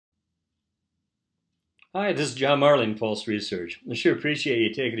Hi, this is John Marling, Pulse Research. I sure appreciate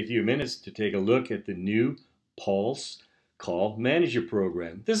you taking a few minutes to take a look at the new Pulse Call Manager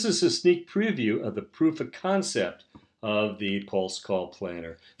program. This is a sneak preview of the proof of concept of the Pulse Call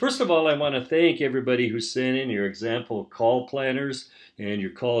Planner. First of all, I want to thank everybody who sent in your example call planners and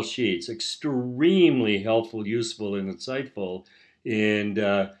your call sheets. Extremely helpful, useful, and insightful in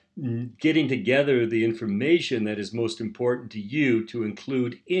getting together the information that is most important to you to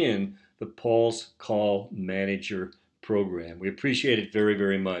include in the Pulse Call Manager program. We appreciate it very,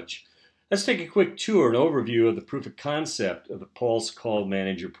 very much. Let's take a quick tour and overview of the proof of concept of the Pulse Call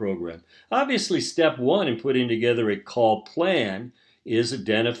Manager program. Obviously, step one in putting together a call plan is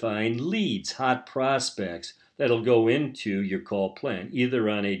identifying leads, hot prospects that'll go into your call plan, either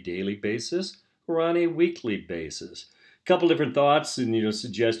on a daily basis or on a weekly basis. A couple different thoughts and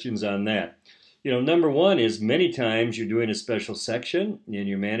suggestions on that. Number one is many times you're doing a special section and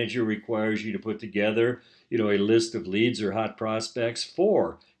your manager requires you to put together, a list of leads or hot prospects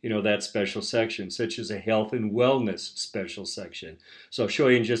for, that special section, such as a health and wellness special section. So I'll show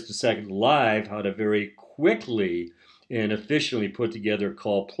you in just a second live how to very quickly and efficiently put together a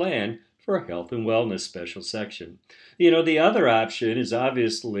call plan for a health and wellness special section. The other option is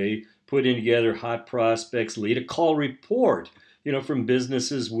obviously putting together hot prospects lead, a call report, from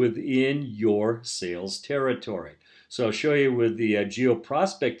businesses within your sales territory. So I'll show you with the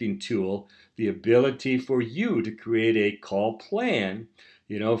geo-prospecting tool, the ability for you to create a call plan,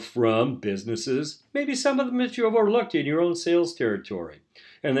 from businesses, maybe some of them that you have overlooked in your own sales territory.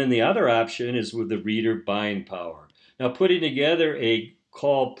 And then the other option is with the reader buying power. Now, putting together a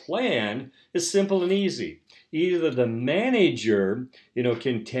call plan is simple and easy. Either the manager,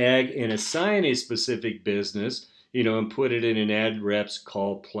 can tag and assign a specific business, and put it in an ad rep's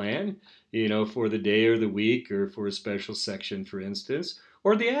call plan, for the day or the week or for a special section, for instance.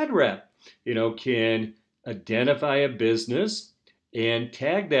 Or the ad rep, can identify a business and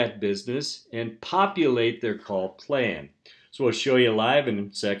tag that business and populate their call plan. So we'll show you live in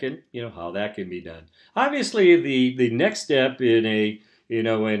a second, how that can be done. Obviously, the next step in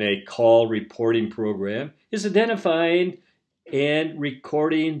a call reporting program is identifying and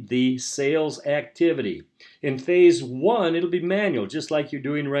recording the sales activity. In phase one, it'll be manual, just like you're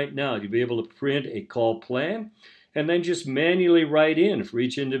doing right now. You'll be able to print a call plan and then just manually write in for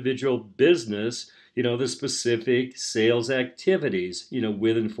each individual business, the specific sales activities,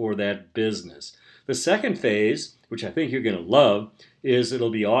 with and for that business. The second phase, which I think you're going to love, is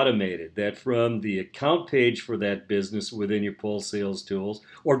it'll be automated, that from the account page for that business within your Pulse Sales Tools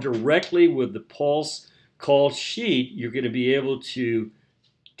or directly with the Pulse call sheet, you're going to be able to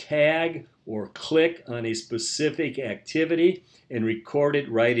tag or click on a specific activity and record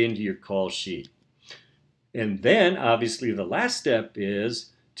it right into your call sheet. And then, obviously, the last step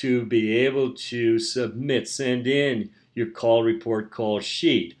is to be able to send in your call report call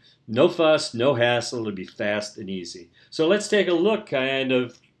sheet. No fuss, no hassle, it'll be fast and easy. So let's take a look, kind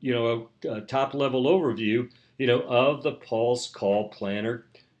of, a top-level overview, of the Pulse Call Planner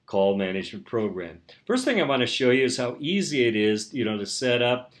Call Management Program. First thing I want to show you is how easy it is, to set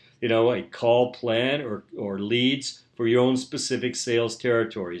up, a call plan or leads for your own specific sales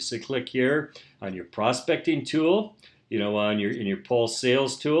territory. So click here on your prospecting tool, in your Pulse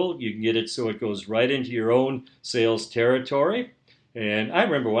Sales Tool. You can get it so it goes right into your own sales territory. And I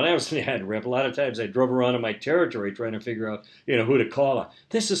remember when I was an ad rep, a lot of times I drove around in my territory trying to figure out, who to call on.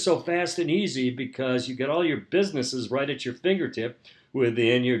 This is so fast and easy because you get all your businesses right at your fingertip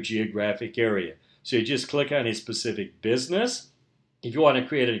within your geographic area. So you just click on a specific business. If you want to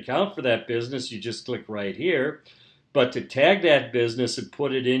create an account for that business, you just click right here. But to tag that business and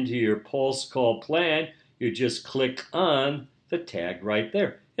put it into your Pulse Call Plan, you just click on the tag right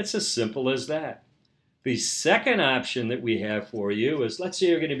there. It's as simple as that. The second option that we have for you is, let's say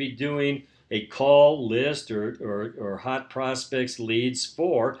you're going to be doing a call list or hot prospects leads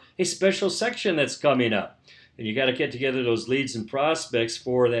for a special section that's coming up. And you got to get together those leads and prospects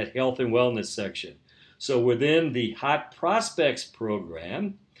for that health and wellness section. So within the hot prospects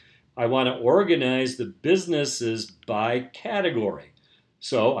program, I want to organize the businesses by category.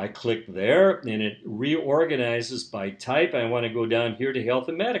 So I click there and it reorganizes by type. I want to go down here to health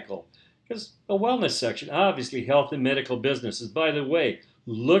and medical. Because a wellness section, obviously health and medical businesses. By the way,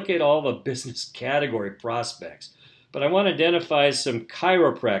 look at all the business category prospects. But I want to identify some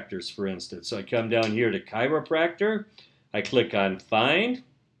chiropractors, for instance. So I come down here to chiropractor. I click on find.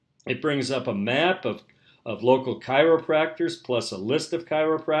 It brings up a map of local chiropractors plus a list of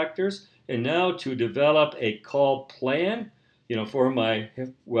chiropractors. And now to develop a call plan, for my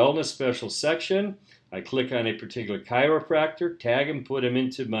wellness special section, I click on a particular chiropractor, tag him, put him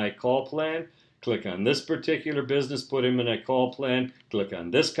into my call plan, Click on this particular business, put him in a call plan. Click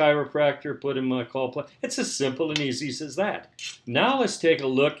on this chiropractor, put him in a call plan. It's as simple and easy as that. Now let's take a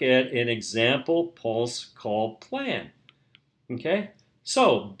look at an example pulse call plan. Okay?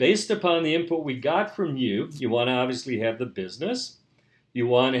 So, based upon the input we got from you, you want to obviously have the business. You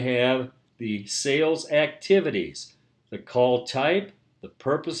want to have the sales activities, the call type, the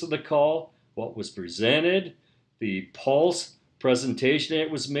purpose of the call, what was presented, the pulse presentation that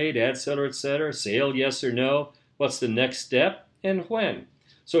was made, etc., sale, yes or no, what's the next step, and when.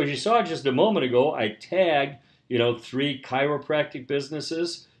 So as you saw just a moment ago, I tagged, 3 chiropractic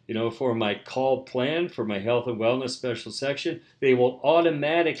businesses, for my call plan, for my health and wellness special section. They will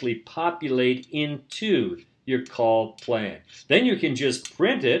automatically populate into your call plan. Then you can just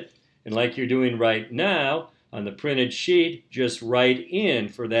print it, and like you're doing right now, on the printed sheet, just write in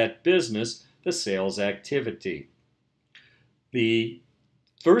for that business the sales activity. The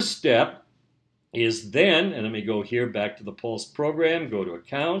first step is then, and let me go here back to the Pulse program, go to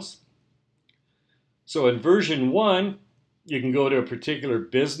accounts. So in version 1, you can go to a particular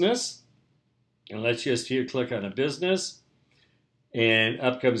business, and let's just here click on a business, and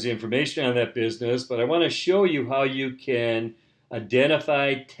up comes the information on that business. But I want to show you how you can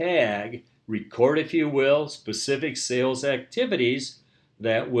identify, tag, record, if you will, specific sales activities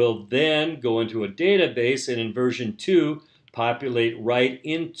that will then go into a database, and in version 2, populate right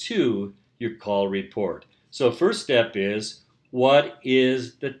into your call report. So first step is, what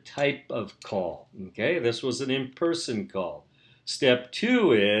is the type of call? Okay, this was an in-person call. Step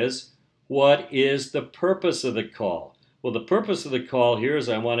 2 is, what is the purpose of the call? Well, the purpose of the call here is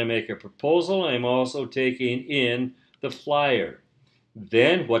I want to make a proposal. I'm also taking in the flyer.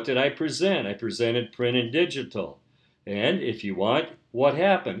 Then what did I present? I presented print and digital. And if you want, what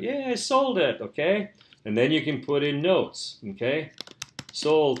happened? Yeah, I sold it, okay? And then you can put in notes, okay?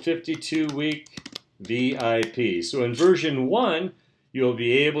 Sold 52-week VIP. So in version 1, you'll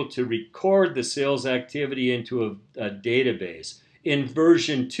be able to record the sales activity into a database. In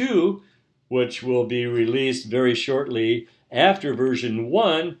version 2, which will be released very shortly after version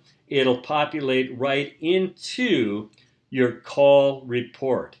 1, it'll populate right into your call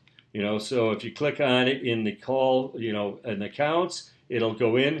report. So if you click on it in the call, in accounts, it'll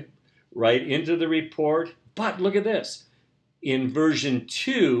go in right into the report. But look at this. In version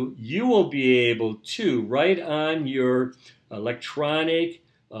 2, you will be able to, right on your electronic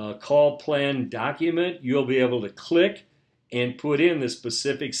call plan document, you'll be able to click and put in the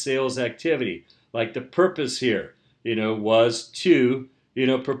specific sales activity. Like the purpose here, was to,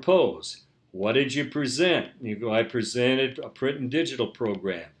 propose. What did you present? You go, I presented a print and digital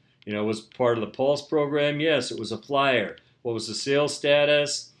program. Was part of the Pulse program? Yes, it was a flyer. What was the sales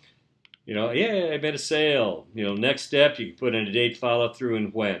status? Yeah, I made a sale. Next step, you can put in a date, follow through,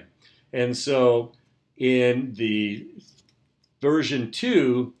 and when. And so in the version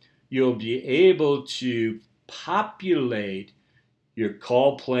 2, you'll be able to populate your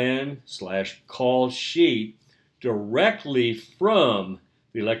call plan / call sheet directly from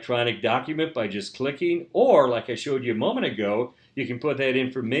the electronic document by just clicking, or like I showed you a moment ago, you can put that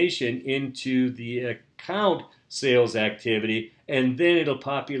information into the account sales activity, and then it'll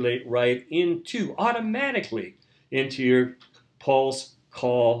populate right into, automatically, into your Pulse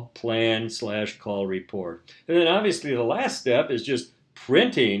call plan / call report. And then obviously the last step is just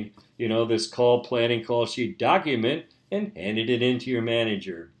printing, this call planning call sheet document and handing it into your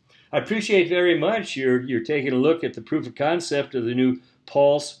manager. I appreciate very much you're taking a look at the proof of concept of the new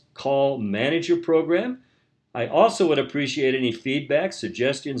Pulse Call Manager program. I also would appreciate any feedback,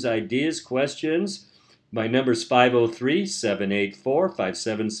 suggestions, ideas, questions. My number is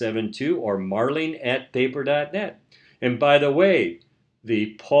 503-784-5772 or marling@paper.net. And by the way,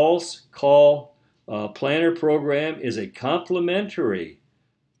 the Pulse Call Planner program is a complimentary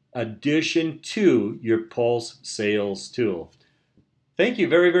addition to your Pulse sales tool. Thank you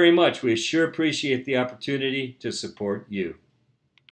very, very much. We sure appreciate the opportunity to support you.